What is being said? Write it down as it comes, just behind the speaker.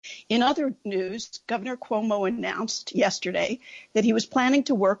In other news, Governor Cuomo announced yesterday that he was planning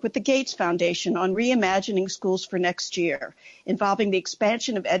to work with the Gates Foundation on reimagining schools for next year, involving the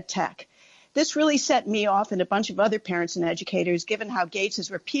expansion of ed tech. This really set me off and a bunch of other parents and educators, given how Gates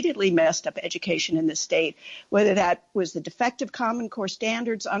has repeatedly messed up education in the state, whether that was the defective Common Core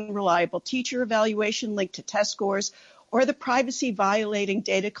standards, unreliable teacher evaluation linked to test scores, or the privacy-violating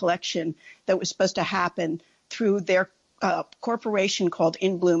data collection that was supposed to happen through their corporation called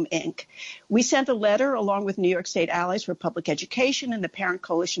InBloom Inc. We sent a letter along with New York State Allies for Public Education and the Parent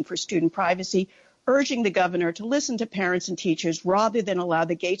Coalition for Student Privacy, urging the governor to listen to parents and teachers rather than allow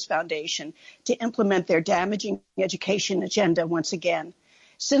the Gates Foundation to implement their damaging education agenda once again.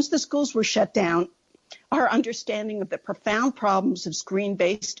 Since the schools were shut down, our understanding of the profound problems of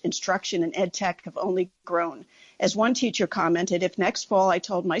screen-based instruction and ed tech have only grown. As one teacher commented, if next fall I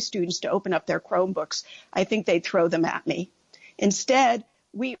told my students to open up their Chromebooks, I think they'd throw them at me. Instead,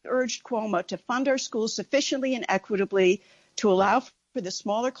 we urged Cuomo to fund our schools sufficiently and equitably to allow for the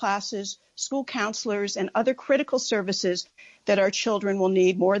smaller classes, school counselors, and other critical services that our children will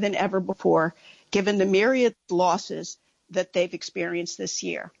need more than ever before, given the myriad losses that they've experienced this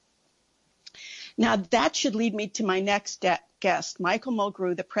year. Now, that should lead me to my next guest, Michael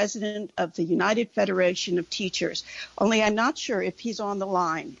Mulgrew, the president of the United Federation of Teachers. Only I'm not sure if he's on the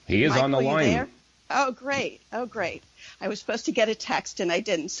line. He is on the line. There? Oh, great. Oh, great. I was supposed to get a text and I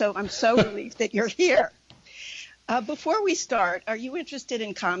didn't, so I'm so relieved that you're here. Before we start, are you interested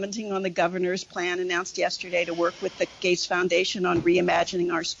in commenting on the governor's plan announced yesterday to work with the Gates Foundation on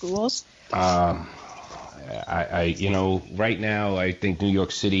reimagining our schools? Right now, I think New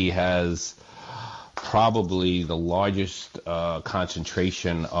York City has probably the largest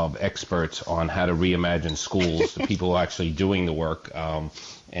concentration of experts on how to reimagine schools, the people actually doing the work.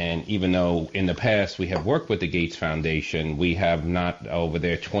 And even though in the past we have worked with the Gates Foundation, we have not, over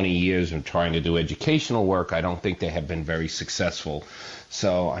their 20 years of trying to do educational work, I don't think they have been very successful.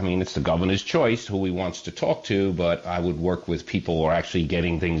 So, I mean, it's the governor's choice who he wants to talk to, but I would work with people who are actually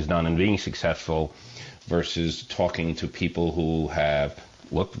getting things done and being successful versus talking to people who have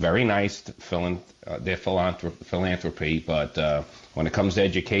looked very nice, their philanthropy, but when it comes to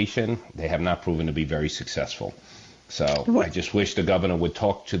education, they have not proven to be very successful. So I just wish the governor would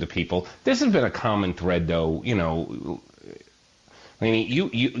talk to the people. This has been a common thread, though. You know, I mean,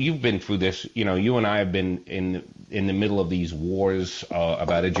 you've been through this. You know, you and I have been in the middle of these wars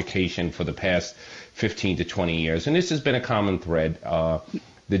about education for the past 15 to 20 years, and this has been a common thread.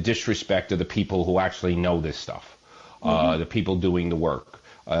 The disrespect of the people who actually know this stuff, the people doing the work.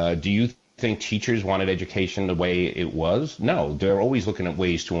 Do you think teachers wanted education the way it was? No, they're always looking at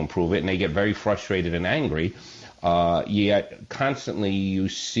ways to improve it, and they get very frustrated and angry. Yet constantly you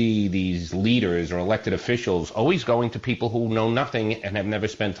see these leaders or elected officials always going to people who know nothing and have never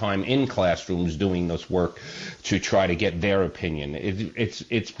spent time in classrooms doing this work to try to get their opinion.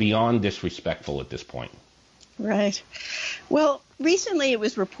 It's beyond disrespectful at this point. Right. Well, recently it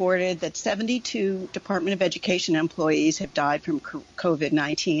was reported that 72 Department of Education employees have died from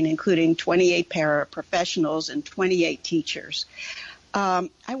COVID-19, including 28 paraprofessionals and 28 teachers. I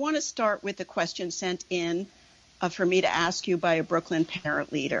want to start with a question sent in for me to ask you by a Brooklyn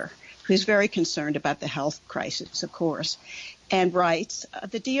parent leader who's very concerned about the health crisis, of course, and writes,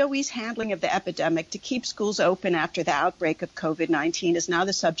 the DOE's handling of the epidemic to keep schools open after the outbreak of COVID-19 is now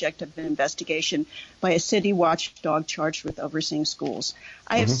the subject of an investigation by a city watchdog charged with overseeing schools.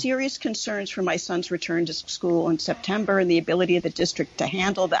 I have serious concerns for my son's return to school in September and the ability of the district to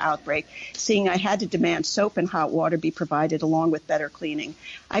handle the outbreak, seeing I had to demand soap and hot water be provided along with better cleaning.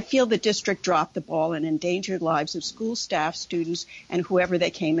 I feel the district dropped the ball and endangered lives of school staff, students, and whoever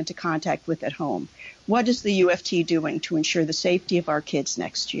they came into contact with at home. What is the UFT doing to ensure the safety of our kids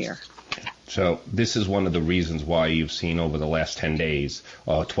next year? So this is one of the reasons why you've seen over the last 10 days,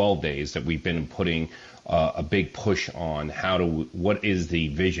 12 days, that we've been putting a big push on what is the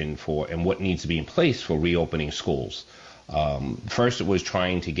vision for and what needs to be in place for reopening schools. First, it was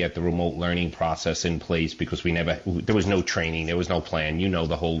trying to get the remote learning process in place because there was no training, there was no plan. You know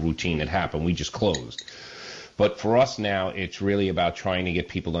the whole routine that happened. We just closed. But for us now, it's really about trying to get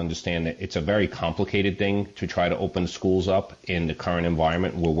people to understand that it's a very complicated thing to try to open schools up in the current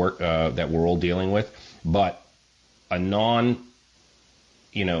environment that we're all dealing with. But it's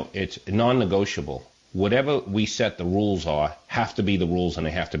non-negotiable. Whatever we set the rules are have to be the rules and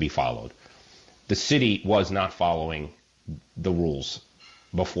they have to be followed. The city was not following the rules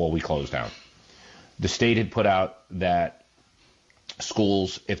before we closed down. The state had put out that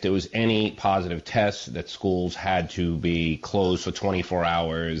schools, if there was any positive tests, that schools had to be closed for 24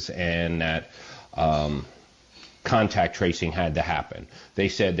 hours and that contact tracing had to happen. They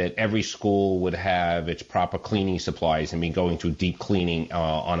said that every school would have its proper cleaning supplies and be going through deep cleaning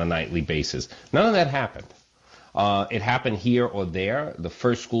on a nightly basis. None of that happened. It happened here or there. The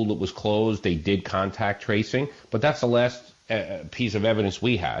first school that was closed, they did contact tracing, but that's the last piece of evidence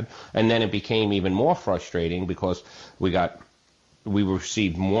we had. And then it became even more frustrating because we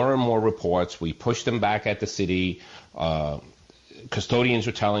received more and more reports. We pushed them back at the city. Custodians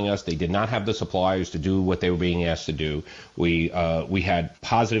were telling us they did not have the supplies to do what they were being asked to do. We had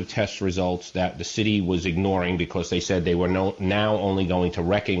positive test results that the city was ignoring because they said they were now only going to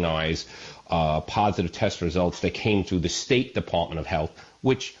recognize positive test results that came through the State Department of Health,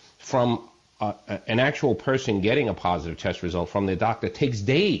 which from an actual person getting a positive test result from their doctor takes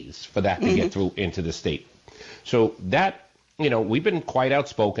days for that to get through into the state. So that, we've been quite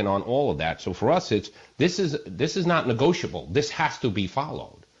outspoken on all of that. So for us, this is not negotiable. This has to be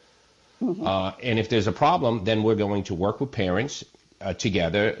followed. And if there's a problem, then we're going to work with parents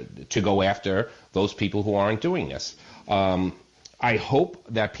together to go after those people who aren't doing this. I hope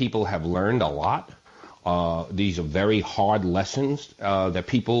that people have learned a lot. These are very hard lessons that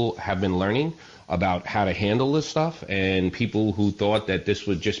people have been learning about how to handle this stuff, and people who thought that this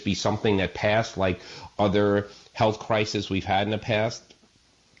would just be something that passed like other health crises we've had in the past.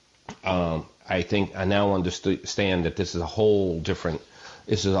 I think I now understand that this is a whole different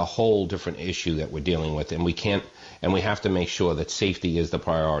issue that we're dealing with, and we have to make sure that safety is the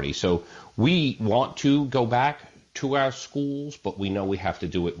priority. So we want to go back to our schools, but we know we have to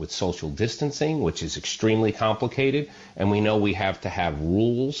do it with social distancing, which is extremely complicated, and we know we have to have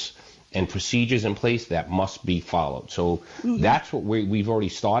rules and procedures in place that must be followed. So that's what we've already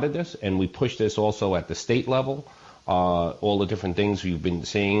started this, and we push this also at the state level. All the different things we've been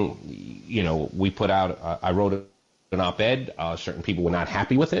seeing, we put out, I wrote an op-ed, certain people were not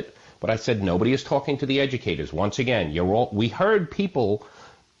happy with it, but I said nobody is talking to the educators. Once again, we heard people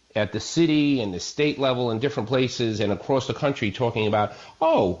at the city and the state level and different places and across the country talking about,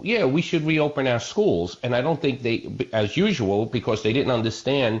 oh, yeah, we should reopen our schools. And I don't think they, as usual, because they didn't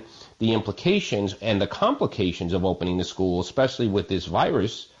understand the implications and the complications of opening the school, especially with this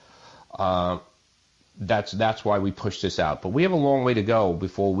virus, that's why we push this out. But we have a long way to go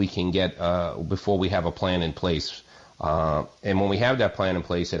before we can before we have a plan in place. And when we have that plan in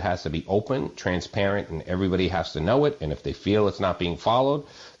place, it has to be open, transparent, and everybody has to know it. And if they feel it's not being followed,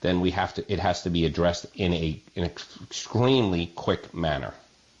 then it has to be addressed in an extremely quick manner.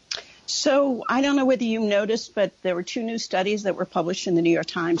 So I don't know whether you noticed, but there were 2 new studies that were published in the New York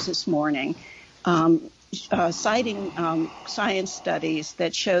Times this morning, citing science studies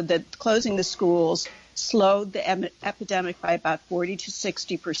that showed that closing the schools slowed the epidemic by about 40 to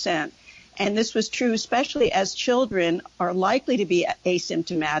 60%. And this was true especially as children are likely to be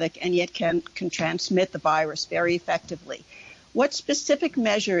asymptomatic and yet can transmit the virus very effectively. What specific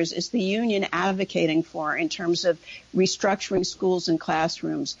measures is the union advocating for in terms of restructuring schools and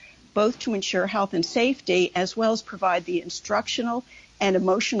classrooms, both to ensure health and safety as well as provide the instructional and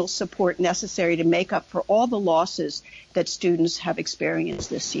emotional support necessary to make up for all the losses that students have experienced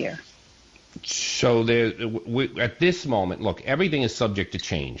this year? So at this moment, look, everything is subject to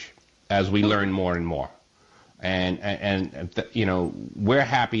change as we learn more and more. And we're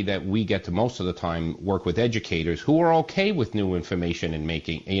happy that we get to most of the time work with educators who are okay with new information and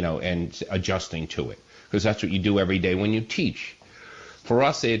making, and adjusting to it, because that's what you do every day when you teach. For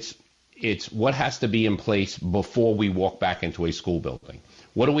us, it's what has to be in place before we walk back into a school building.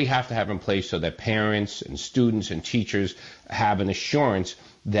 What do we have to have in place so that parents and students and teachers have an assurance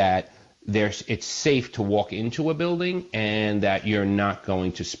that it's safe to walk into a building and that you're not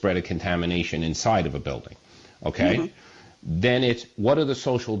going to spread a contamination inside of a building? Okay? Then it's what are the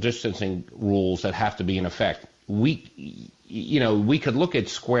social distancing rules that have to be in effect? We could look at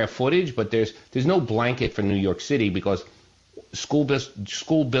square footage, but there's no blanket for New York City because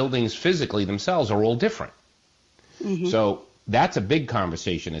school buildings physically themselves are all different. So that's a big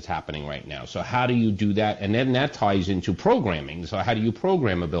conversation that's happening right now. So how do you do that? And then that ties into programming. So how do you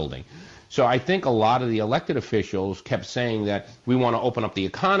program a building? So I think a lot of the elected officials kept saying that we want to open up the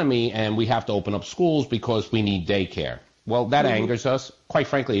economy and we have to open up schools because we need daycare. Well, that angers us. Quite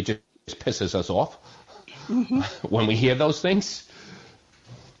frankly, it just pisses us off when we hear those things.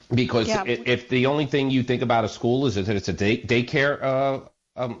 Because if the only thing you think about a school is that it's a daycare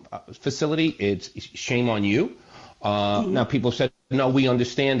facility, it's shame on you. Now, people said, no, we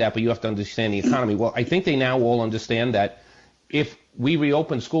understand that, but you have to understand the economy. Well, I think they now all understand that if we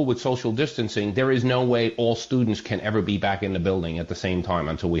reopen school with social distancing, there is no way all students can ever be back in the building at the same time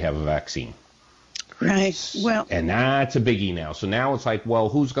until we have a vaccine. Right. Well, and that's a biggie now. So now it's like, well,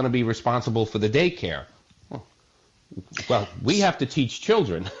 who's going to be responsible for the daycare? Well, Well, we have to teach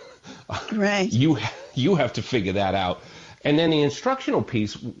children. Right. You have to figure that out. And then the instructional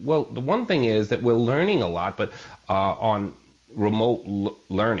piece, well, the one thing is that we're learning a lot, but on remote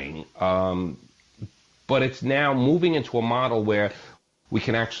learning, but it's now moving into a model where we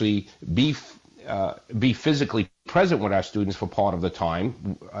can actually be physically present with our students for part of the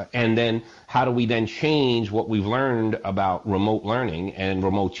time, and then how do we then change what we've learned about remote learning and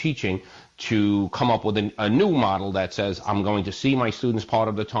remote teaching to come up with a new model that says I'm going to see my students part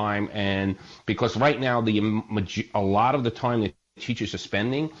of the time, and because right now a lot of the time that teachers are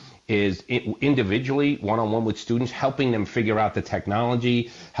spending is individually one-on-one with students, helping them figure out the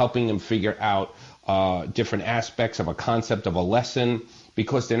technology, helping them figure out different aspects of a concept of a lesson,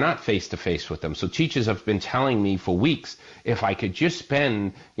 because they're not face-to-face with them. So teachers have been telling me for weeks, if I could just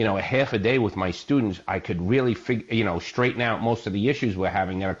spend, a half a day with my students, I could really straighten out most of the issues we're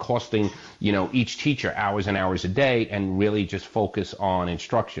having that are costing, each teacher hours and hours a day, and really just focus on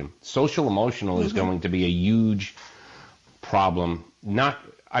instruction. Social emotional is going to be a huge problem.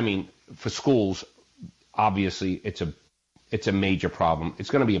 For schools, obviously it's a major problem. It's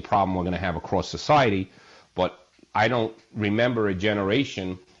going to be a problem we're going to have across society, but I don't remember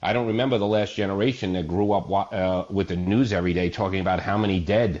the last generation that grew up with the news every day talking about how many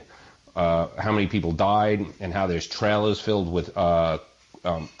people died, and how there's trailers filled with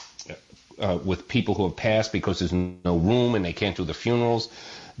people who have passed because there's no room and they can't do the funerals.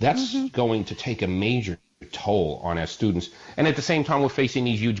 That's going to take a major toll on our students. And at the same time, we're facing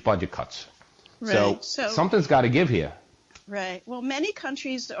these huge budget cuts. Right. So something's got to give here. Right. Well, many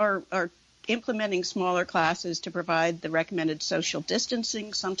countries are implementing smaller classes to provide the recommended social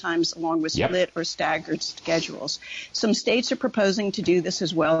distancing, sometimes along with split or staggered schedules. Some states are proposing to do this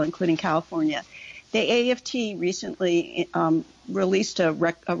as well, including California. The AFT recently released a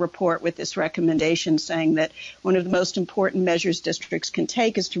report with this recommendation, saying that one of the most important measures districts can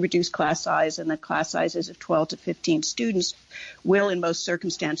take is to reduce class size, and that class sizes of 12 to 15 students will, in most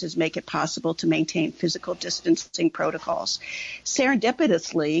circumstances, make it possible to maintain physical distancing protocols.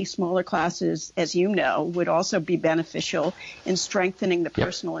 Serendipitously, smaller classes, as you know, would also be beneficial in strengthening the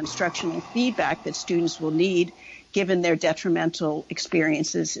personal instructional feedback that students will need given their detrimental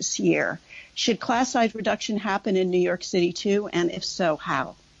experiences this year. Should class size reduction happen in New York City too, and if so,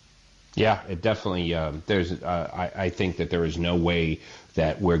 how? Yeah, it definitely. I think that there is no way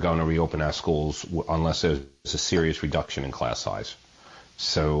that we're going to reopen our schools unless there's a serious reduction in class size.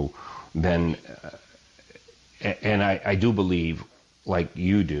 So then, and I do believe, like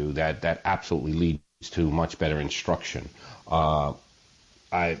you do, that absolutely leads to much better instruction.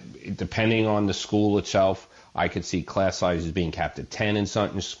 Depending on the school itself, I could see class sizes being capped at 10 in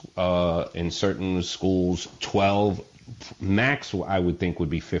certain schools, 12 max. I would think would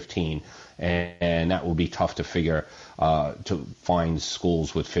be 15, and that would be tough to figure to find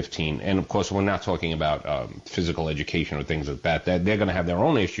schools with 15. And of course, we're not talking about physical education or things like that. They're going to have their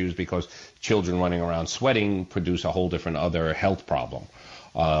own issues because children running around sweating produce a whole different other health problem.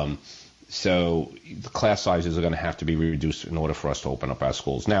 So the class sizes are going to have to be reduced in order for us to open up our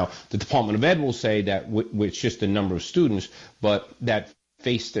schools. Now, the Department of Ed will say that it's just the number of students, but that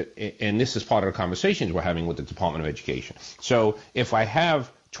faced it, and this is part of the conversations we're having with the Department of Education. So if I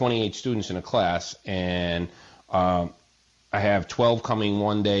have 28 students in a class and I have 12 coming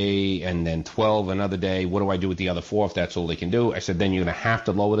one day and then 12 another day, what do I do with the other 4 if that's all they can do? I said, then you're going to have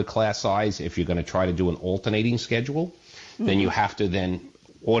to lower the class size if you're going to try to do an alternating schedule. Then you have to then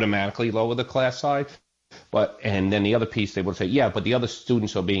automatically lower the class size. And then the other piece, they would say, yeah, but the other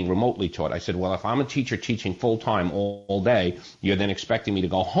students are being remotely taught. I said, well, if I'm a teacher teaching full-time all day, you're then expecting me to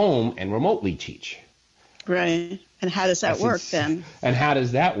go home and remotely teach. Right. And how does that work then? And how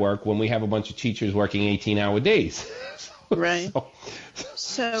does that work when we have a bunch of teachers working 18-hour days? Right.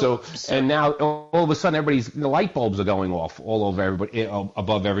 So and now all of a sudden the light bulbs are going off all over everybody,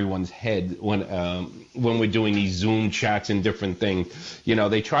 above everyone's head when we're doing these Zoom chats and different things.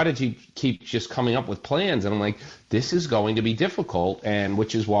 They try to keep just coming up with plans, and I'm like, this is going to be difficult, and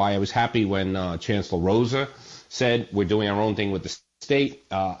which is why I was happy when Chancellor Rosa said we're doing our own thing with the state.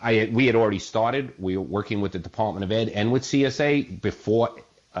 We had already started. We were working with the Department of Ed and with CSA before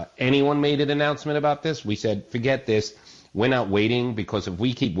anyone made an announcement about this. We said, forget this. We're not waiting, because if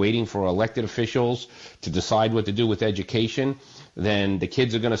we keep waiting for elected officials to decide what to do with education, then the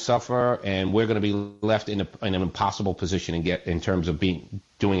kids are going to suffer, and we're going to be left in an impossible position in terms of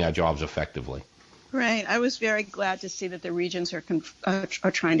doing our jobs effectively. Right. I was very glad to see that the regions are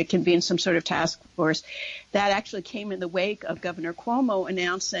trying to convene some sort of task force. That actually came in the wake of Governor Cuomo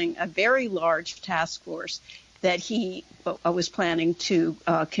announcing a very large task force that he was planning to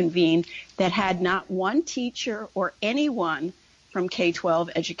convene that had not one teacher or anyone from K-12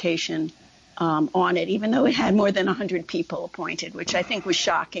 education on it, even though it had more than 100 people appointed, which I think was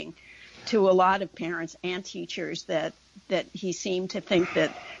shocking to a lot of parents and teachers, that he seemed to think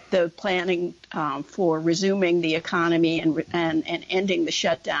that the planning for resuming the economy and ending the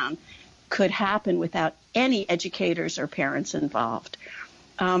shutdown could happen without any educators or parents involved.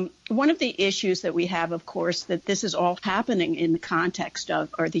 One of the issues that we have, of course, that this is all happening in the context of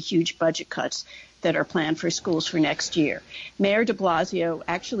are the huge budget cuts that are planned for schools for next year. Mayor de Blasio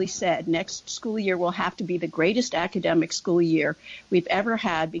actually said next school year will have to be the greatest academic school year we've ever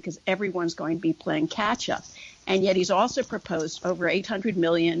had because everyone's going to be playing catch up. And yet he's also proposed over $800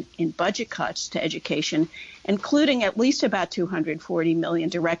 million in budget cuts to education, including at least about $240 million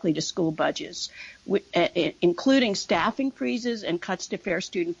directly to school budgets, including staffing freezes and cuts to fair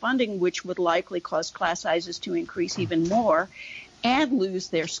student funding, which would likely cause class sizes to increase even more and lose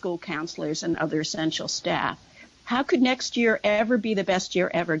their school counselors and other essential staff. How could next year ever be the best year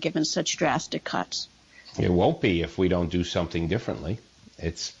ever given such drastic cuts? It won't be if we don't do something differently.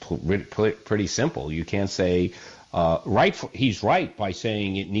 It's pretty simple. You can't say he's right by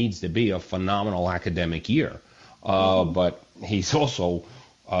saying it needs to be a phenomenal academic year. But he's also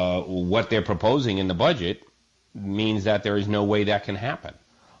what they're proposing in the budget means that there is no way that can happen.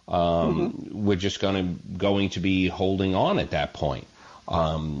 We're just going to be holding on at that point.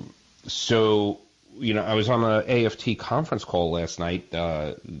 So, I was on an AFT conference call last night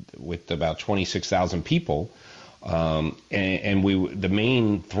with about 26,000 people. And the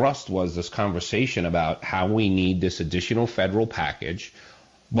main thrust was this conversation about how we need this additional federal package,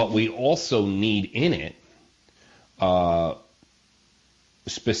 but we also need in it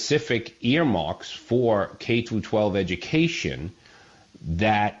specific earmarks for K through 12 education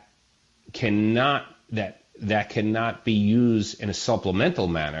that cannot be used in a supplemental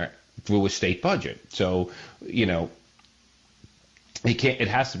manner through a state budget. So, it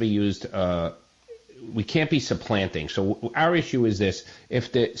has to be used. We can't be supplanting. So our issue is this: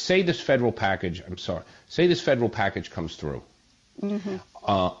 say this federal package comes through,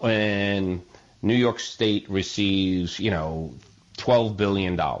 and New York State receives, $12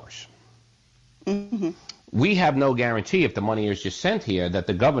 billion. We have no guarantee if the money is just sent here that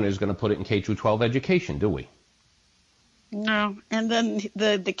the governor is going to put it in K through 12 education, do we? No. And then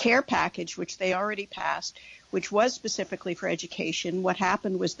the CARE package, which they already passed, which was specifically for education, what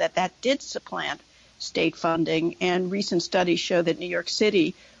happened was that did supplant state funding, and recent studies show that New York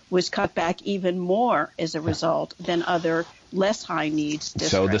City was cut back even more as a result than other less high needs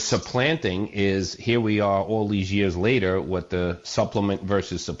districts. So the supplanting is, here we are all these years later with the supplement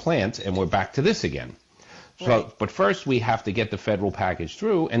versus supplant, and we're back to this again. So, right. But first we have to get the federal package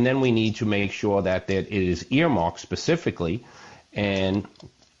through, and then we need to make sure that it is earmarked specifically, and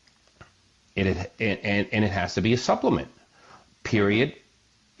it has to be a supplement, period.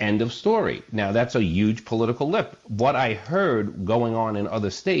 End of story. Now, that's a huge political lift. What I heard going on in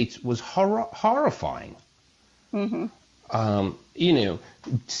other states was horrifying.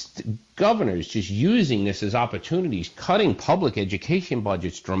 Governors just using this as opportunities, cutting public education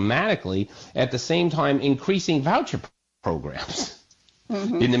budgets dramatically, at the same time increasing voucher programs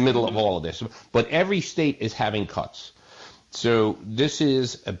in the middle of all of this. But every state is having cuts. So this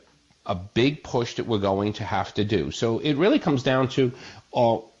is a big push that we're going to have to do. So it really comes down to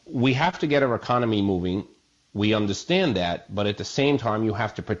we have to get our economy moving. We understand that, but at the same time, you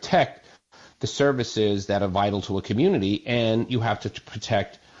have to protect the services that are vital to a community, and you have to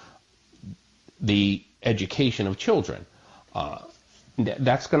protect the education of children.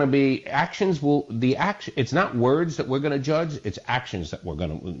 That's going to be actions. It's not words that we're going to judge; it's actions that we're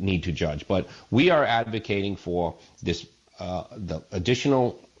going to need to judge. But we are advocating for this the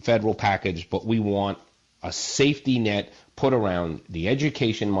additional federal package, but we want a safety net put around the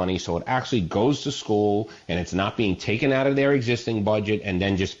education money so it actually goes to school and it's not being taken out of their existing budget and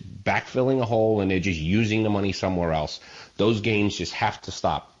then just backfilling a hole and they're just using the money somewhere else. Those gains just have to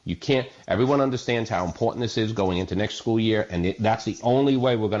stop. You can't. Everyone understands how important this is going into next school year, and that's the only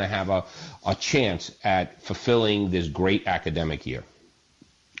way we're going to have a chance at fulfilling this great academic year.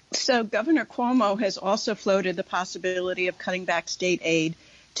 So Governor Cuomo has also floated the possibility of cutting back state aid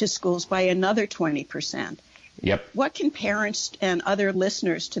to schools by another 20%. Yep. What can parents and other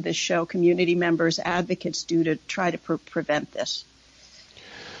listeners to this show, community members, advocates, do to try to prevent this?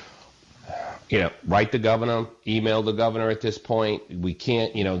 Write the governor, email the governor at this point. We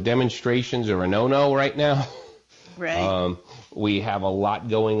can't, demonstrations are a no-no right now. Right. We have a lot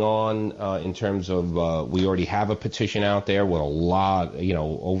going on in terms of we already have a petition out there with a lot,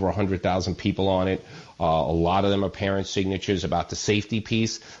 over 100,000 people on it. A lot of them are parent signatures about the safety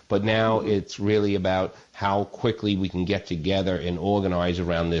piece, but now it's really about how quickly we can get together and organize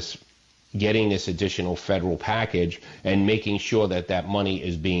around this, getting this additional federal package and making sure that that money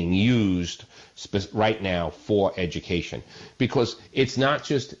is being used right now for education. Because it's not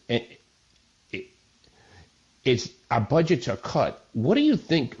just, it's our budgets are cut. What do you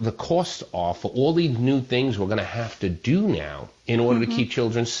think the costs are for all these new things we're going to have to do now in order to keep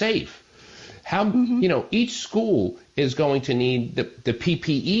children safe? How, each school is going to need the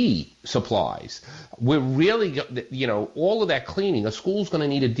PPE supplies. We're really, all of that cleaning. A school's going to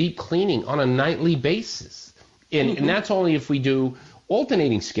need a deep cleaning on a nightly basis. And that's only if we do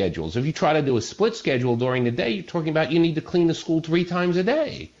alternating schedules. If you try to do a split schedule during the day, you're talking about you need to clean the school 3 times a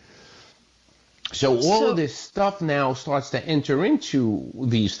day. So all of this stuff now starts to enter into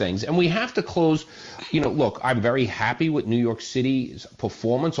these things. And we have to close, look, I'm very happy with New York City's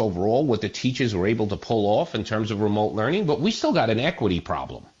performance overall, what the teachers were able to pull off in terms of remote learning, but we still got an equity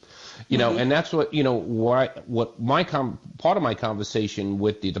problem. And that's what, part of my conversation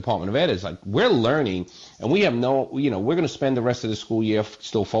with the Department of Ed is like, we're learning and we have we're going to spend the rest of the school year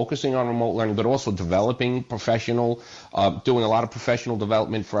still focusing on remote learning, but also developing doing a lot of professional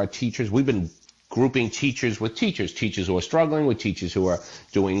development for our teachers. We've been grouping teachers with teachers who are struggling with teachers who are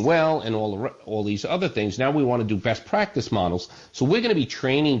doing well and all these other things. Now we want to do best practice models. So we're going to be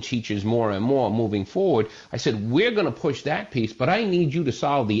training teachers more and more moving forward. I said, we're going to push that piece, but I need you to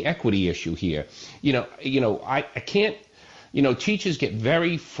solve the equity issue here. I can't, teachers get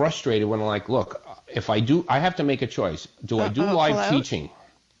very frustrated when they're like, look, if I have to make a choice. Do I do live teaching?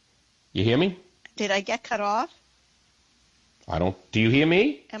 You hear me? Did I get cut off? Do you hear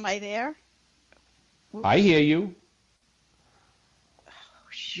me? Am I there? I hear you.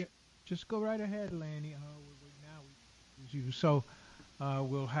 Yeah, just go right ahead, Laney. So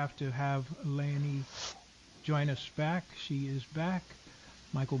we'll have to have Laney join us back. She is back.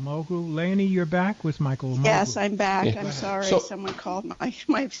 Michael Mulgrew. Laney, you're back with Michael Mulgrew. Yes, I'm back. Yeah. I'm sorry. Someone called my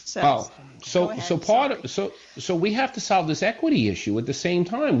cell. So we have to solve this equity issue at the same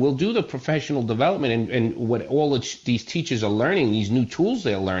time. We'll do the professional development and what all these teachers are learning, these new tools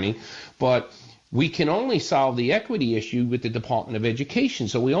they're learning, but we can only solve the equity issue with the Department of Education.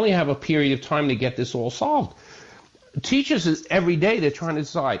 So we only have a period of time to get this all solved. Teachers, every day, they're trying to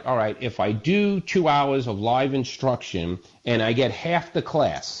decide, all right, if I do 2 hours of live instruction and I get half the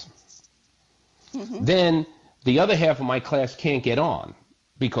class, then the other half of my class can't get on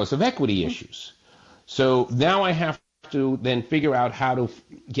because of equity issues. So now I have to then figure out how to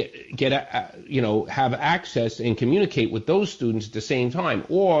have access and communicate with those students at the same time.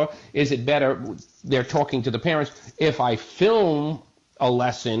 Or is it better, they're talking to the parents, if I film a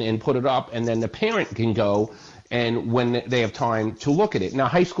lesson and put it up and then the parent can go and when they have time to look at it. Now,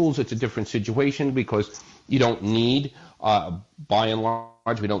 high schools, it's a different situation because you don't need, by and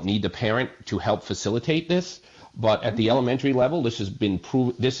large, we don't need the parent to help facilitate this. But at the elementary level, this has been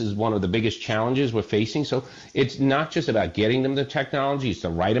proven. This is one of the biggest challenges we're facing. So it's not just about getting them the technology; it's the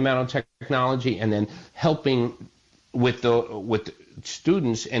right amount of technology, and then helping with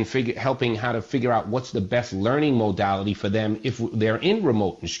students and helping how to figure out what's the best learning modality for them if they're in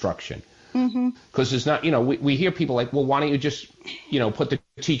remote instruction. Because it's not, we hear people like, well, why don't you just, put the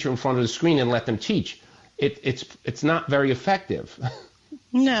teacher in front of the screen and let them teach? It's not very effective.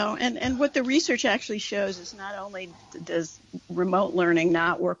 No, and what the research actually shows is not only does remote learning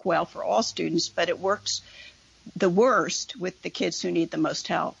not work well for all students, but it works the worst with the kids who need the most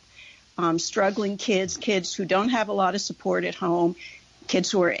help. Struggling kids who don't have a lot of support at home,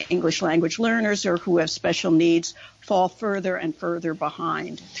 kids who are English language learners or who have special needs fall further and further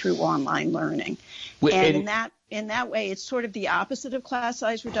behind through online learning. In that way, it's sort of the opposite of class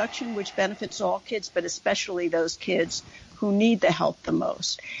size reduction, which benefits all kids, but especially those kids who need the help the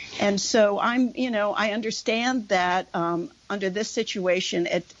most. And so I understand that under this situation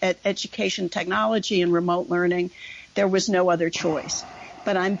at education technology and remote learning, there was no other choice.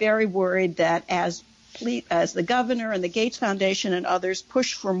 But I'm very worried that as the governor and the Gates Foundation and others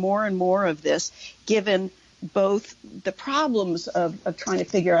push for more and more of this, given both the problems of trying to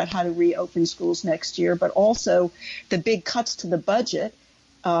figure out how to reopen schools next year, but also the big cuts to the budget,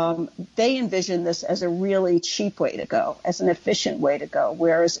 they envision this as a really cheap way to go, as an efficient way to go,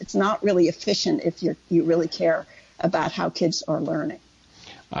 whereas it's not really efficient if you really care about how kids are learning.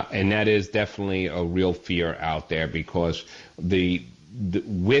 And that is definitely a real fear out there because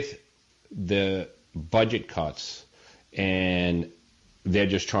with the budget cuts and they're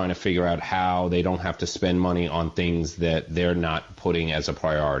just trying to figure out how they don't have to spend money on things that they're not putting as a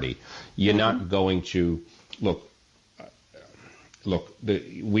priority. You're not going to, look, look,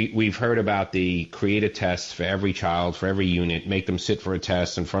 we've heard about the create a test for every child, for every unit, make them sit for a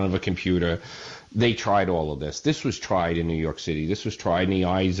test in front of a computer. They tried all of this. This was tried in New York City. This was tried in the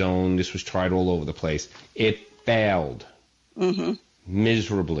iZone. This was tried all over the place. It failed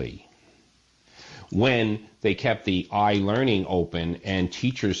miserably. When they kept the iLearning open and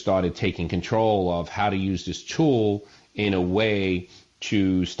teachers started taking control of how to use this tool in a way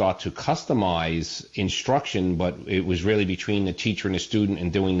to start to customize instruction, but it was really between the teacher and the student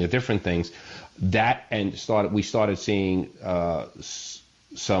and doing the different things, we started seeing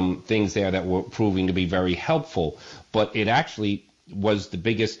some things there that were proving to be very helpful. But it actually was the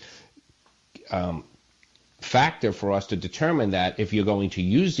biggest factor for us to determine that if you're going to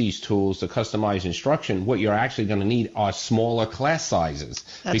use these tools to customize instruction, what you're actually going to need are smaller class sizes.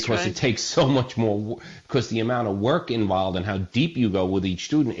 That's because right. It takes so much more, because the amount of work involved and how deep you go with each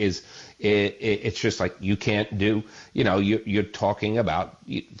student it's just like you can't do, you're talking about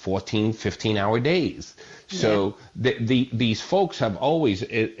 14, 15-hour days. So these folks have always,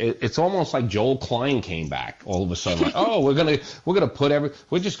 it's almost like Joel Klein came back all of a sudden, like, oh,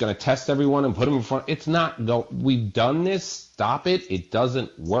 we're just gonna test everyone and put them in front. It's not, we've done this, stop it. It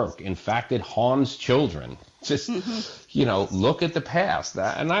doesn't work. In fact, it harms children. Just, look at the past.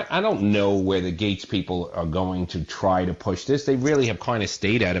 And I don't know where the Gates people are going to try to push this. They really have kind of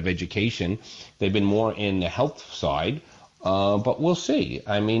stayed out of education. They've been more in the health side, but we'll see.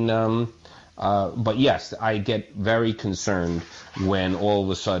 I mean, but yes, I get very concerned when all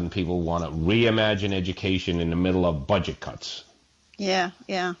of a sudden people want to reimagine education in the middle of budget cuts. Yeah.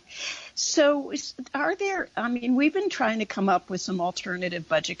 So we've been trying to come up with some alternative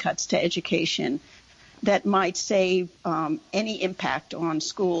budget cuts to education that might save any impact on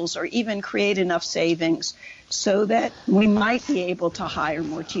schools or even create enough savings so that we might be able to hire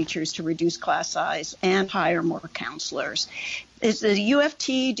more teachers to reduce class size and hire more counselors. Is the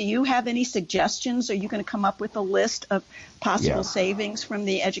UFT, do you have any suggestions? Are you going to come up with a list of possible savings from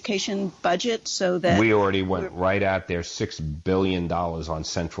the education budget so that... We already went right out there, $6 billion on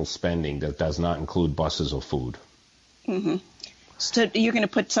central spending that does not include buses or food. Mm-hmm. So you're going to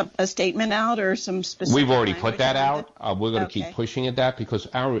put a statement out or some specific... We've already put that out. We're going to keep pushing at that because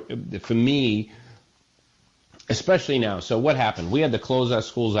for me, especially now, so what happened? We had to close our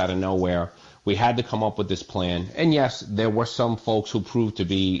schools out of nowhere. We had to come up with this plan. And yes, there were some folks who proved to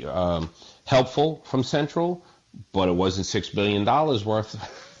be helpful from Central, but it wasn't $6 billion worth.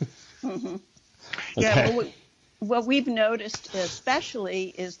 Mm-hmm. Yeah, what we've noticed especially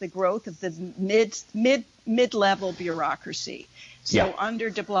is the growth of the mid-level bureaucracy. So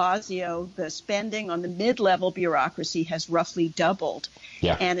under de Blasio, the spending on the mid-level bureaucracy has roughly doubled.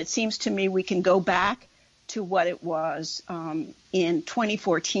 Yeah. And it seems to me we can go back to what it was in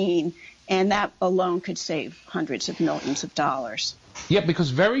 2014, and that alone could save hundreds of millions of dollars. Yeah, because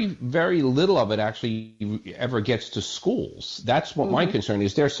very, very little of it actually ever gets to schools. That's what my concern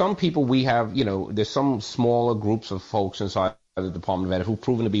is. There are some people we have, there's some smaller groups of folks inside the Department of Ed who've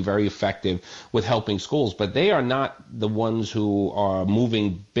proven to be very effective with helping schools, but they are not the ones who are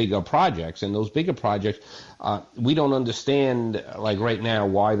moving bigger projects. And those bigger projects, we don't understand, like right now,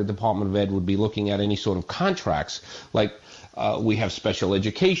 why the Department of Ed would be looking at any sort of contracts. Like, we have special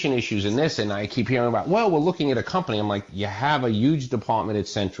education issues in this, and I keep hearing about, we're looking at a company. I'm like, you have a huge department at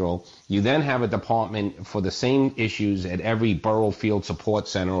Central. You then have a department for the same issues at every borough field support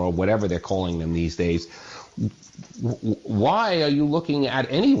center or whatever they're calling them these days. Why are you looking at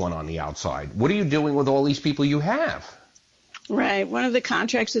anyone on the outside? What are you doing with all these people you have? Right. One of the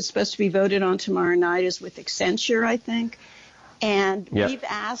contracts that's supposed to be voted on tomorrow night is with Accenture, I think. And we've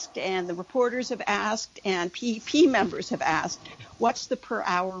asked, and the reporters have asked, and PEP members have asked, what's the per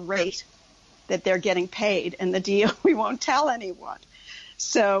hour rate that they're getting paid? And the deal, we won't tell anyone.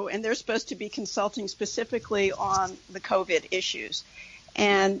 So, and they're supposed to be consulting specifically on the COVID issues.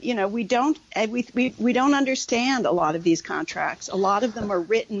 And, we don't understand a lot of these contracts. A lot of them are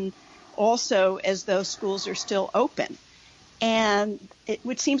written also as though schools are still open. And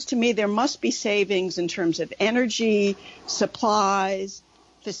it seems to me there must be savings in terms of energy, supplies,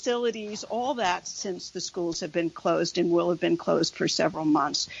 facilities, all that since the schools have been closed and will have been closed for several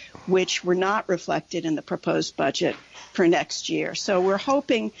months, which were not reflected in the proposed budget for next year. So we're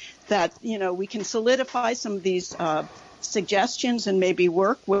hoping that, we can solidify some of these suggestions and maybe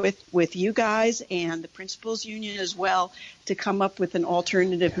work with you guys and the principals union as well to come up with an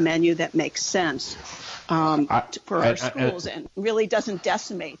alternative menu that makes sense for our schools and really doesn't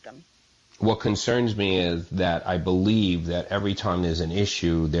decimate them. What concerns me is that I believe that every time there's an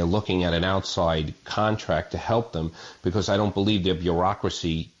issue, they're looking at an outside contract to help them because I don't believe their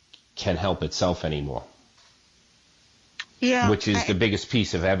bureaucracy can help itself anymore. Yeah. which is the biggest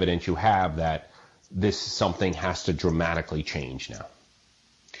piece of evidence you have that this something has to dramatically change now.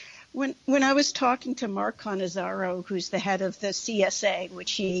 When I was talking to Mark Cannizzaro, who's the head of the CSA,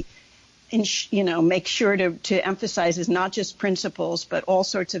 which he makes sure to emphasize is not just principals, but all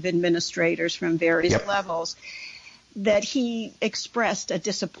sorts of administrators from various levels, that he expressed a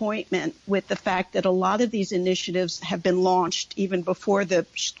disappointment with the fact that a lot of these initiatives have been launched even before the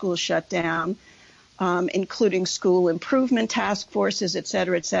school shut down, including school improvement task forces, et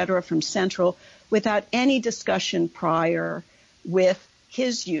cetera, from Central, without any discussion prior with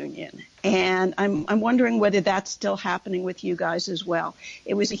his union. And I'm wondering whether that's still happening with you guys as well.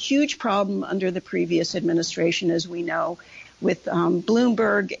 It was a huge problem under the previous administration, as we know, with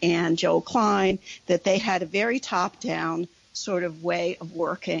Bloomberg and Joe Klein, that they had a very top-down sort of way of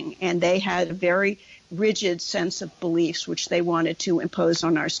working, and they had a very rigid sense of beliefs which they wanted to impose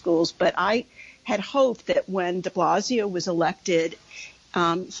on our schools. But I had hoped that when de Blasio was elected,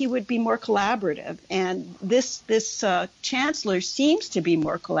 he would be more collaborative. And this chancellor seems to be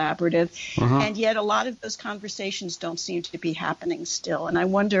more collaborative, and yet a lot of those conversations don't seem to be happening still. And I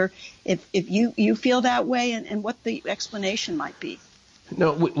wonder if you feel that way and what the explanation might be.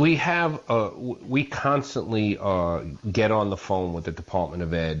 No, we constantly get on the phone with the Department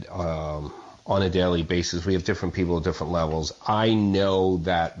of Ed on a daily basis. We have different people at different levels. I know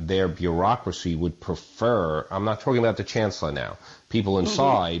that their bureaucracy would prefer, I'm not talking about the chancellor now, people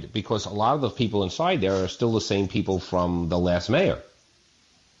inside, because a lot of the people inside there are still the same people from the last mayor.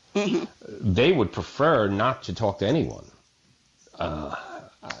 They would prefer not to talk to anyone.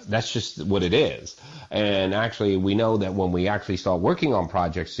 That's just what it is. And actually, we know that when we actually start working on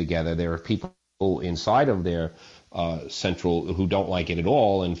projects together, there are people inside of their Central who don't like it at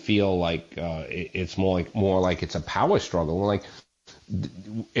all and feel like it's more like it's a power struggle. Like,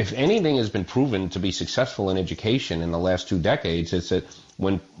 if anything has been proven to be successful in education in the last 2 decades, it's that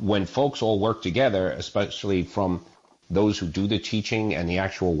when folks all work together, especially from those who do the teaching and the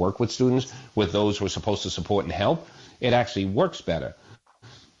actual work with students, with those who are supposed to support and help, it actually works better.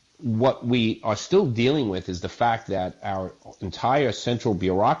 What we are still dealing with is the fact that our entire central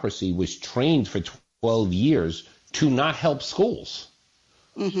bureaucracy was trained for 12 years to not help schools,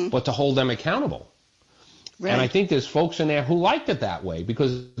 but to hold them accountable. Right. And I think there's folks in there who liked it that way,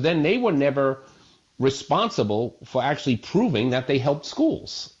 because then they were never responsible for actually proving that they helped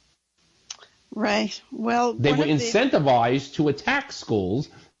schools. Right. Well, they were incentivized to attack schools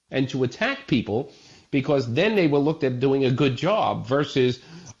and to attack people, because then they were looked at doing a good job, versus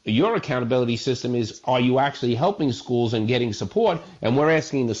your accountability system is, are you actually helping schools and getting support? And we're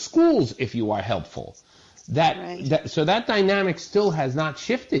asking the schools if you are helpful. So that dynamic still has not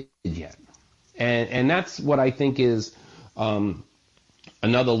shifted yet. And that's what I think is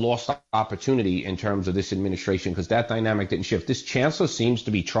another lost opportunity in terms of this administration, because that dynamic didn't shift. This chancellor seems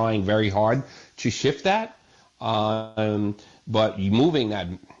to be trying very hard to shift that. But moving that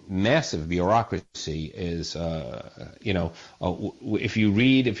massive bureaucracy is, if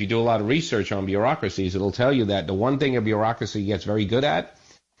you do a lot of research on bureaucracies, it'll tell you that the one thing a bureaucracy gets very good at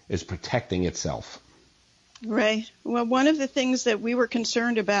is protecting itself. Right. Well, one of the things that we were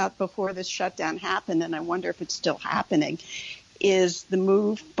concerned about before this shutdown happened, and I wonder if it's still happening, is the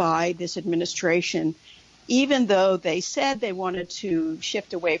move by this administration, even though they said they wanted to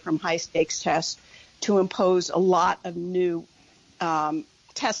shift away from high-stakes tests, to impose a lot of new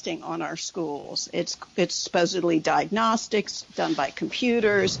testing on our schools. It's supposedly diagnostics done by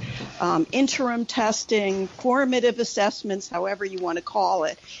computers, interim testing, formative assessments, however you want to call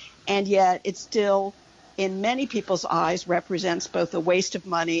it, and yet it still, in many people's eyes, represents both a waste of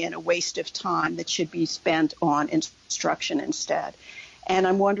money and a waste of time that should be spent on instruction instead. And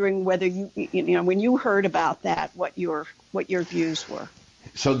I'm wondering whether when you heard about that, what your views were.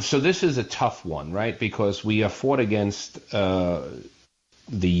 So this is a tough one, right? Because we are fought against the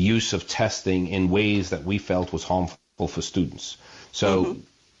use of testing in ways that we felt was harmful for students. So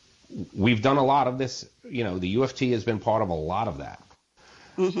we've done a lot of this. The U of T has been part of a lot of that.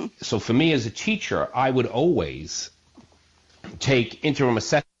 So for me as a teacher, I would always take interim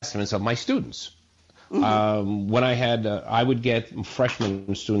assessments of my students. When I would get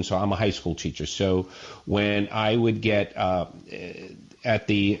freshman students, so I'm a high school teacher. So when I would get at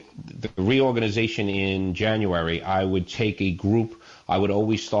the reorganization in January, I would take a group. I would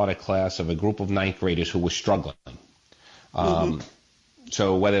always start a class of a group of ninth graders who were struggling.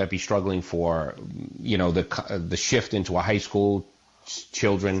 So whether that be struggling for, the shift into a high school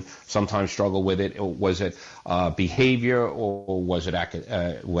children sometimes struggle with it. Was it behavior, or was it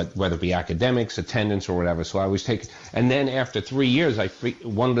whether it be academics, attendance, or whatever? So I was taking, and then after 3 years,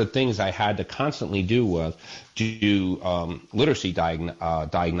 one of the things I had to constantly do was do literacy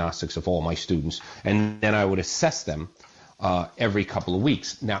diagnostics of all my students, and then I would assess them every couple of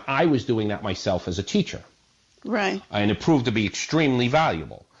weeks. Now, I was doing that myself as a teacher. Right. And it proved to be extremely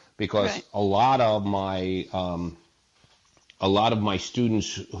valuable because right. a lot of my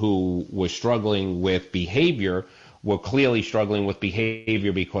students who were struggling with behavior were clearly struggling with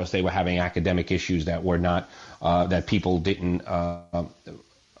behavior because they were having academic issues that were not that people didn't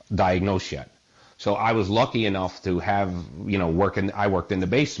diagnose yet. So I was lucky enough to have, I worked in the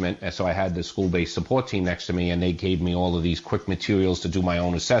basement, and so I had the school-based support team next to me, and they gave me all of these quick materials to do my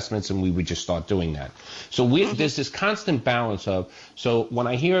own assessments, and we would just start doing that. So there's this constant balance of, so when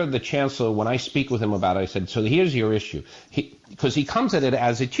I hear the chancellor, when I speak with him about it, I said, so here's your issue. Because he comes at it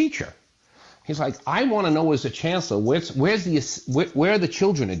as a teacher. He's like, I want to know as a chancellor, where the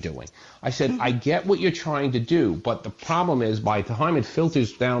children are doing. I said, I get what you're trying to do, but the problem is by the time it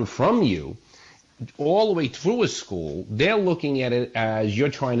filters down from you, all the way through a school, they're looking at it as you're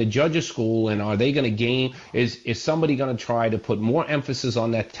trying to judge a school, and are they going to gain, is somebody going to try to put more emphasis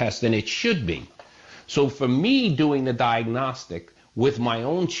on that test than it should be? So for me doing the diagnostic with my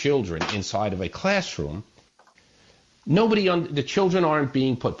own children inside of a classroom, the children aren't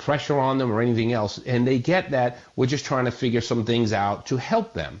being put pressure on them or anything else, and they get that we're just trying to figure some things out to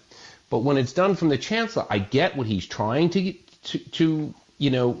help them. But when it's done from the chancellor, I get what he's trying to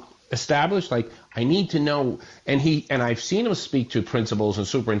establish. Like, I need to know, and I've seen him speak to principals and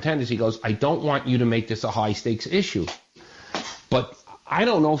superintendents. He goes, I don't want you to make this a high stakes issue, but I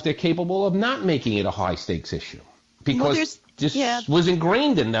don't know if they're capable of not making it a high stakes issue, because this was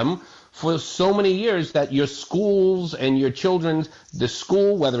ingrained in them for so many years that your schools and your children, the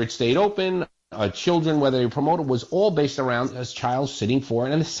school, whether it stayed open, children, whether they were promoted, was all based around a child sitting for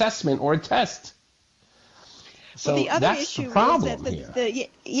an assessment or a test. So the other that's issue the problem is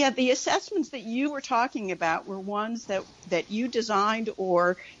that the assessments that you were talking about were ones that you designed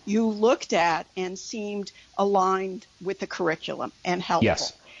or you looked at and seemed aligned with the curriculum and helpful.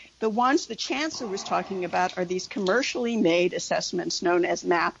 Yes. The ones the chancellor was talking about are these commercially made assessments known as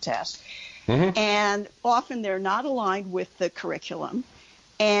MAP tests. Mm-hmm. And often they're not aligned with the curriculum.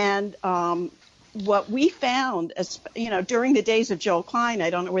 And what we found, during the days of Joel Klein, I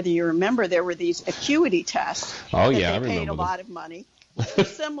don't know whether you remember, there were these acuity tests. Oh, that yeah, I they paid remember a lot of money.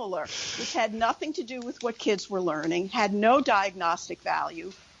 Similar, which had nothing to do with what kids were learning, had no diagnostic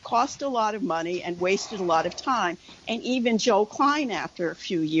value, cost a lot of money, and wasted a lot of time. And even Joel Klein, after a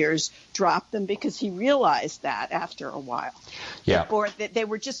few years, dropped them because he realized that after a while. Yeah. That they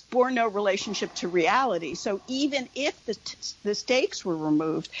were just bore no relationship to reality. So even if the stakes were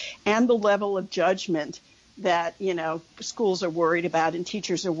removed and the level of judgment that, schools are worried about and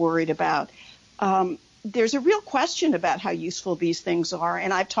teachers are worried about, there's a real question about how useful these things are.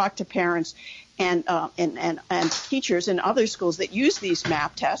 And I've talked to parents and teachers in other schools that use these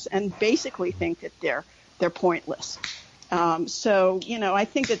MAP tests and basically think that they're pointless. I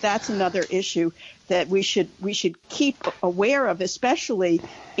think that that's another issue that we should keep aware of, especially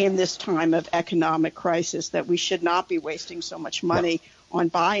in this time of economic crisis, that we should not be wasting so much money on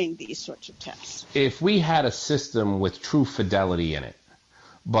buying these sorts of tests. If we had a system with true fidelity in it,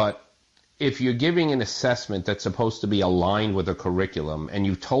 but if you're giving an assessment that's supposed to be aligned with a curriculum and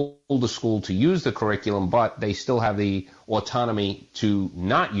you told the school to use the curriculum, but they still have the autonomy to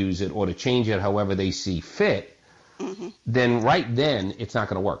not use it or to change it however they see fit, then right then it's not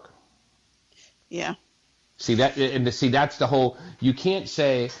going to work. Yeah. That's the whole, you can't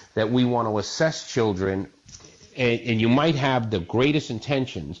say that we want to assess children and you might have the greatest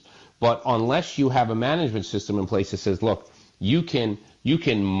intentions, but unless you have a management system in place that says, look, you can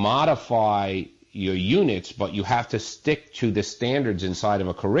modify your units, but you have to stick to the standards inside of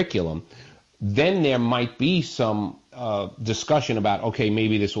a curriculum, then there might be some discussion about, okay,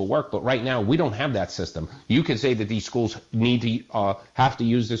 maybe this will work. But right now, we don't have that system. You can say that these schools need to have to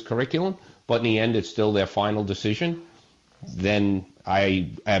use this curriculum, but in the end, it's still their final decision. Then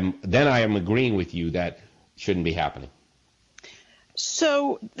I am agreeing with you that shouldn't be happening.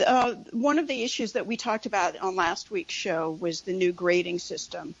 So one of the issues that we talked about on last week's show was the new grading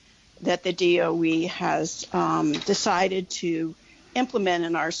system that the DOE has decided to implement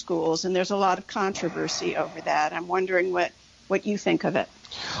in our schools, and there's a lot of controversy over that. I'm wondering what you think of it.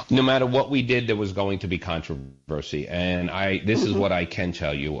 No matter what we did, there was going to be controversy, and this is what I can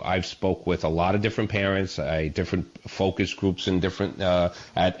tell you. I've spoke with a lot of different parents, different focus groups, and different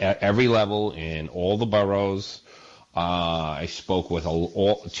at every level in all the boroughs. I spoke with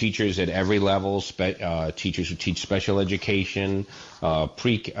all teachers at every level, teachers who teach special education,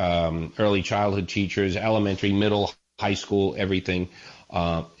 early childhood teachers, elementary, middle, high school, everything.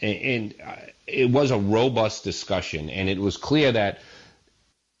 And it was a robust discussion, and it was clear that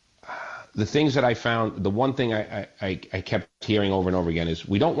the things that I found, the one thing I kept hearing over and over again is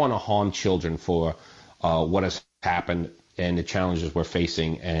we don't want to harm children for what has happened and the challenges we're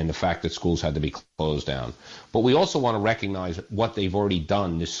facing and the fact that schools had to be closed down. But we also want to recognize what they've already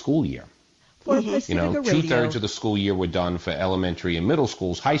done this school year. You know, 2/3 of the school year were done for elementary and middle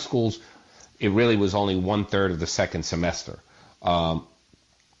schools. High schools, it really was only 1/3 of the second semester.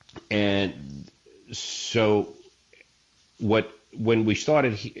 And so when we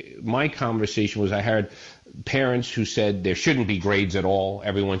started, my conversation was I heard parents who said there shouldn't be grades at all.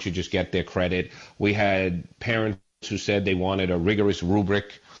 Everyone should just get their credit. We had parents who said they wanted a rigorous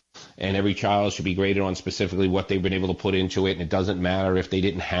rubric and every child should be graded on specifically what they've been able to put into it. And it doesn't matter if they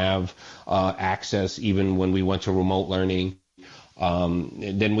didn't have access even when we went to remote learning.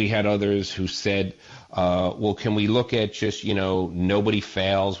 And then we had others who said, well, can we look at just, nobody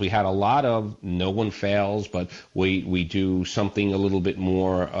fails? We had a lot of no one fails, but we do something a little bit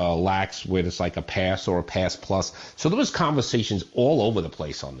more lax where it's like a pass or a pass plus. So there was conversations all over the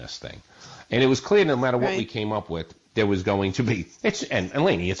place on this thing. And it was clear no matter what we came up with, there was going to be, and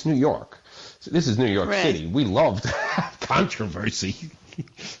Lainey, it's New York. So this is New York City. We love controversy,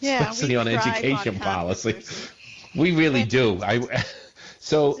 especially on education policy. We really do.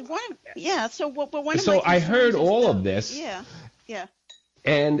 So I heard all of this. Yeah.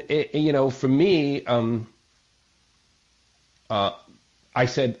 And for me, I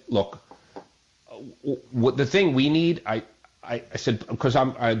said, look, what the thing we need, I said, because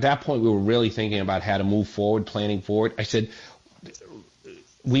at that point we were really thinking about how to move forward, planning forward. I said,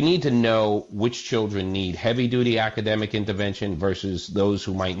 we need to know which children need heavy-duty academic intervention versus those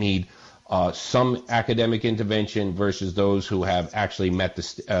who might need some academic intervention versus those who have actually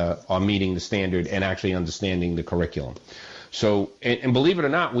are meeting the standard and actually understanding the curriculum. So, and believe it or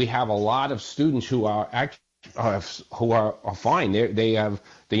not, we have a lot of students who are fine. They have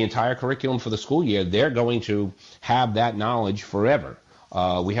the entire curriculum for the school year. They're going to have that knowledge forever.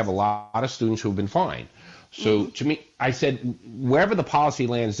 We have a lot of students who have been fine. So to me, I said, wherever the policy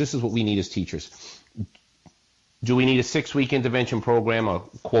lands, this is what we need as teachers. Do we need a 6-week intervention program, a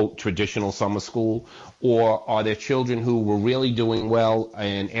quote traditional summer school, or are there children who were really doing well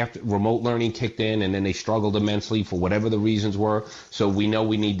and after remote learning kicked in and then they struggled immensely for whatever the reasons were? So we know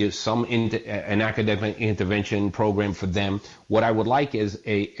we need an academic intervention program for them. What I would like is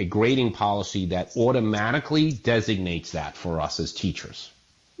a grading policy that automatically designates that for us as teachers.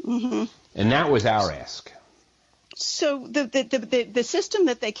 And that was our ask. So the system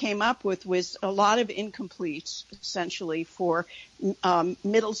that they came up with was a lot of incompletes, essentially, for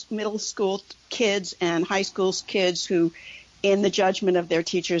middle school kids and high school kids who, in the judgment of their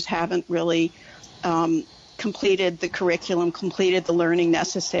teachers, haven't really completed the curriculum, completed the learning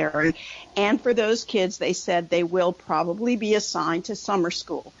necessary. And for those kids, they said they will probably be assigned to summer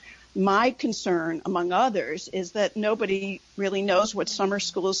school. My concern, among others, is that nobody really knows what summer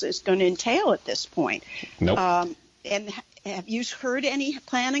schools is going to entail at this point. Nope. And have you heard any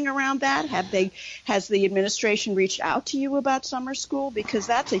planning around that? Has the administration reached out to you about summer school? Because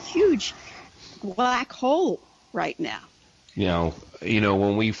that's a huge black hole right now.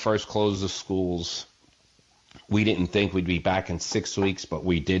 When we first closed the schools, we didn't think we'd be back in 6 weeks, but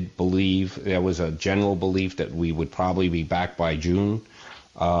we did believe, there was a general belief that we would probably be back by June.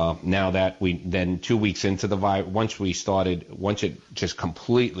 Now that then 2 weeks into the virus, once it just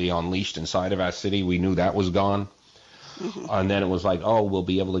completely unleashed inside of our city, we knew that was gone. And then it was like, we'll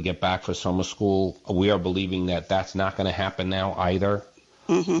be able to get back for summer school. We are believing that that's not going to happen now either.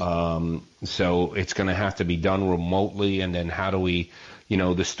 So it's going to have to be done remotely. And then how do we,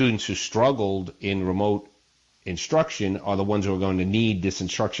 the students who struggled in remote instruction are the ones who are going to need this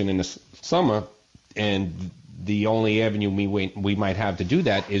instruction in the summer. And the only avenue we might have to do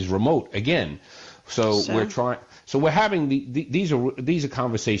that is remote again. So we're having these are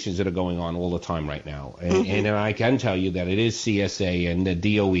conversations that are going on all the time right now, and I can tell you that it is CSA and the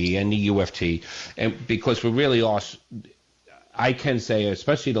DOE and the UFT, and because we really are, I can say,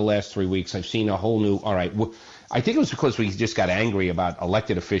 especially the last 3 weeks, I've seen a whole new. All right, I think it was because we just got angry about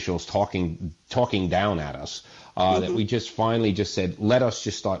elected officials talking down at us. That we just finally just said, let us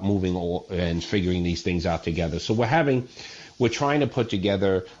just start moving and figuring these things out together. So we're trying to put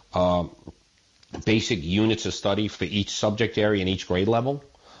together basic units of study for each subject area and each grade level.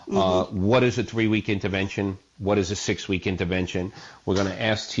 What is a 3-week intervention? What is a 6-week intervention? We're going to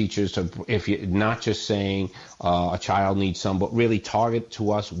ask teachers to, if you're not just saying a child needs some, but really target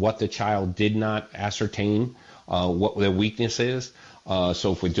to us what the child did not ascertain, what their weakness is.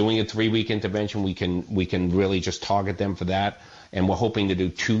 So if we're doing a 3-week intervention, we can really just target them for that. And we're hoping to do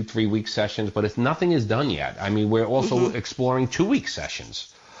 2 3-week sessions. But if nothing is done yet, I mean, we're also exploring 2-week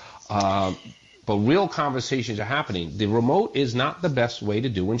sessions. But real conversations are happening. The remote is not the best way to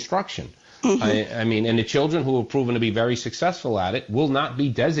do instruction. I mean, and the children who have proven to be very successful at it will not be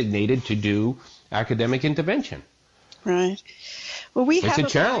designated to do academic intervention. Right. Well, it's a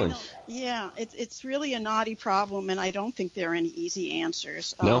challenge. It's really a knotty problem, and I don't think there are any easy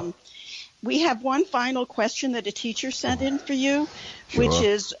answers. No. We have one final question that a teacher sent in for you, which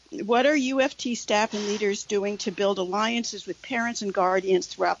is, what are UFT staff and leaders doing to build alliances with parents and guardians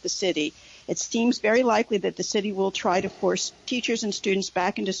throughout the city? It seems very likely that the city will try to force teachers and students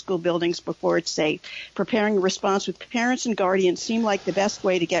back into school buildings before it's safe. Preparing a response with parents and guardians seem like the best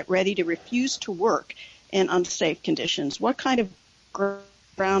way to get ready to refuse to work in unsafe conditions. What kind of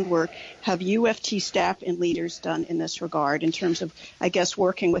groundwork have UFT staff and leaders done in this regard in terms of, I guess,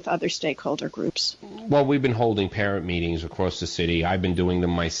 working with other stakeholder groups? Well, we've been holding parent meetings across the city. I've been doing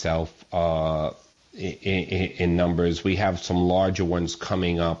them myself in numbers. We have some larger ones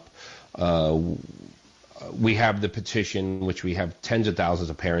coming up. We have the petition, which we have tens of thousands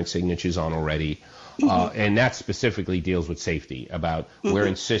of parent signatures on already. And that specifically deals with safety, about we're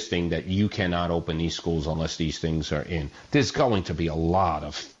insisting that you cannot open these schools unless these things are in. There's going to be a lot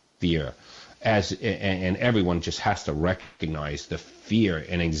of fear, and everyone just has to recognize the fear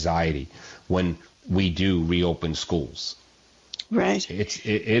and anxiety when we do reopen schools. Right.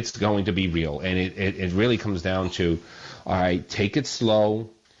 It's going to be real, and it really comes down to, all right, take it slow.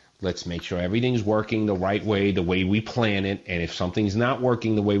 Let's make sure everything's working the right way, the way we plan it. And if something's not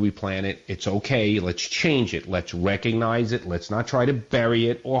working the way we plan it, it's okay. Let's change it. Let's recognize it. Let's not try to bury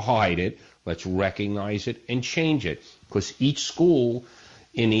it or hide it. Let's recognize it and change it. Because each school,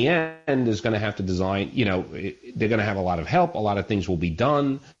 in the end, is going to have to design, they're going to have a lot of help. A lot of things will be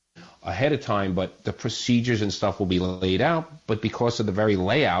done ahead of time, but the procedures and stuff will be laid out. But because of the very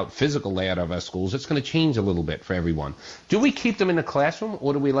physical layout of our schools, it's going to change a little bit for everyone. Do we keep them in the classroom,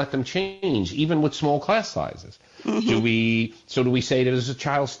 or do we let them change, even with small class sizes? Do we say that as a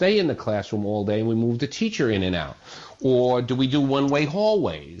child stay in the classroom all day and we move the teacher in and out? Or do we do one-way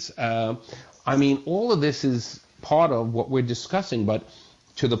hallways? I mean, all of this is part of what we're discussing, but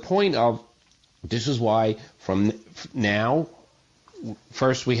to the point of, this is why from now,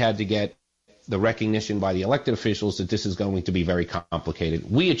 first, we had to get the recognition by the elected officials that this is going to be very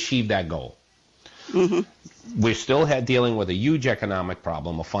complicated. We achieved that goal. We're still dealing with a huge economic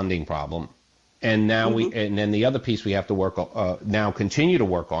problem, a funding problem, and now and then the other piece we have to continue to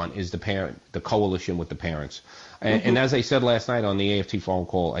work on is the coalition with the parents. And as I said last night on the AFT phone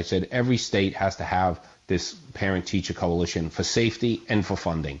call, I said every state has to have this parent-teacher coalition for safety and for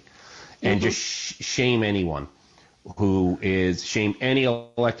funding, and just shame anyone. Shame any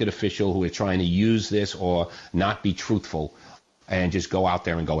elected official who is trying to use this or not be truthful, and just go out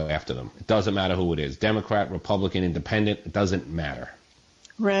there and go after them. It doesn't matter who it is, Democrat, Republican, Independent, it doesn't matter.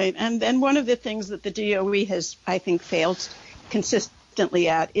 Right. And then one of the things that the DOE has, I think, failed consistently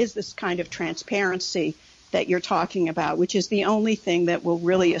at is this kind of transparency that you're talking about, which is the only thing that will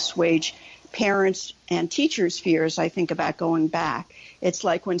really assuage parents and teachers' fears, I think, about going back. It's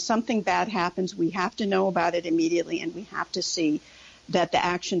like when something bad happens, we have to know about it immediately, and we have to see that the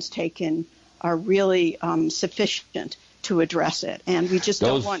actions taken are really sufficient to address it. And we just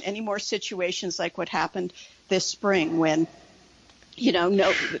don't want any more situations like what happened this spring when,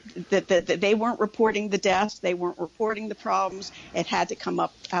 that they weren't reporting the deaths, they weren't reporting the problems. It had to come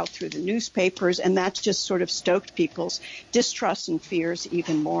out through the newspapers, and that just sort of stoked people's distrust and fears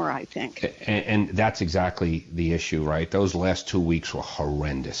even more, I think. And that's exactly the issue, right? Those last 2 weeks were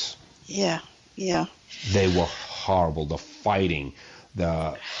horrendous. Yeah. They were horrible. The fighting.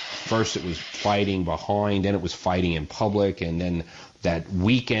 First it was fighting behind, then it was fighting in public, and then that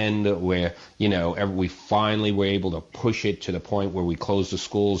weekend where, we finally were able to push it to the point where we closed the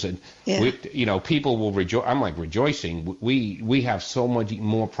schools, and people will rejoice. I'm like rejoicing. We have so much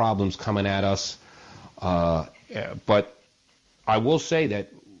more problems coming at us, but I will say that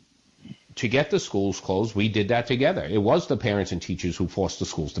to get the schools closed, we did that together. It was the parents and teachers who forced the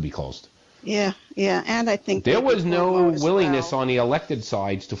schools to be closed. Yeah, and I think there was no willingness on the elected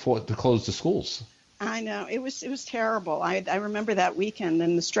sides to close the schools. I know. It was terrible. I remember that weekend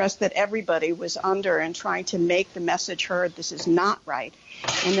and the stress that everybody was under and trying to make the message heard. This is not right.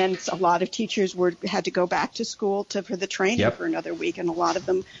 And then a lot of teachers had to go back to school for the training for another week, and a lot of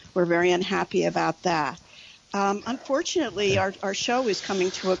them were very unhappy about that. Unfortunately, our show is coming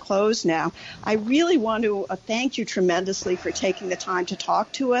to a close now. I really want to thank you tremendously for taking the time to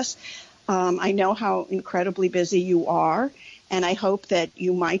talk to us. I know how incredibly busy you are, and I hope that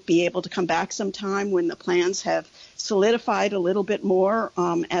you might be able to come back sometime when the plans have solidified a little bit more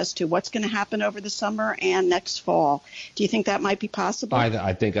as to what's going to happen over the summer and next fall. Do you think that might be possible?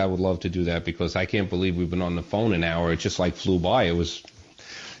 I think I would love to do that, because I can't believe we've been on the phone an hour. It just like flew by.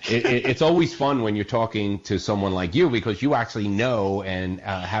 It's always fun when you're talking to someone like you, because you actually know and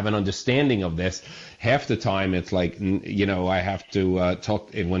have an understanding of this. Half the time it's like, I have to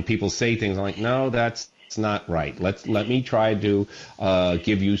talk. When people say things, I'm like, no, that's not right. Let me try to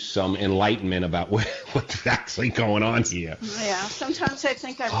give you some enlightenment about what's actually going on here. Yeah, sometimes I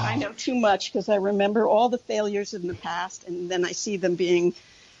think I know too much, because I remember all the failures in the past, and then I see them being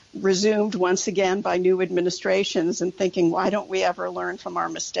resumed once again by new administrations, and thinking, why don't we ever learn from our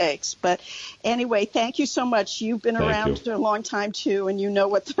mistakes? But anyway, thank you so much. You've been around for a long time too, and you know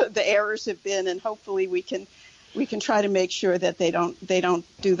what the errors have been, and hopefully we can try to make sure that they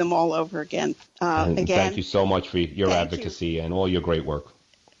don't do them all over again. Again, thank you so much for your advocacy and all your great work.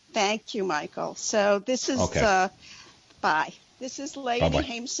 Thank you, Michael. So this is bye. This is Leonie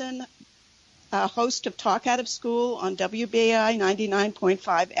Haimson, host of Talk Out of School on WBAI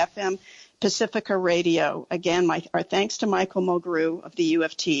 99.5 FM Pacifica Radio. Again, our thanks to Michael Mulgrew of the U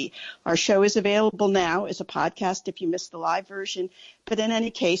of T. Our show is available now as a podcast if you missed the live version. But in any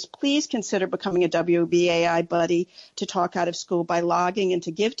case, please consider becoming a WBAI buddy to Talk Out of School by logging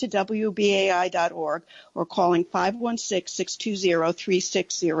into givetowbai.org or calling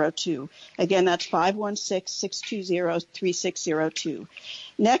 516-620-3602. Again, that's 516-620-3602.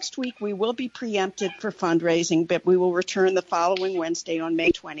 Next week, we will be preempted for fundraising, but we will return the following Wednesday on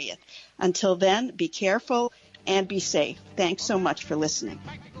May 20th. Until then, be careful and be safe. Thanks so much for listening.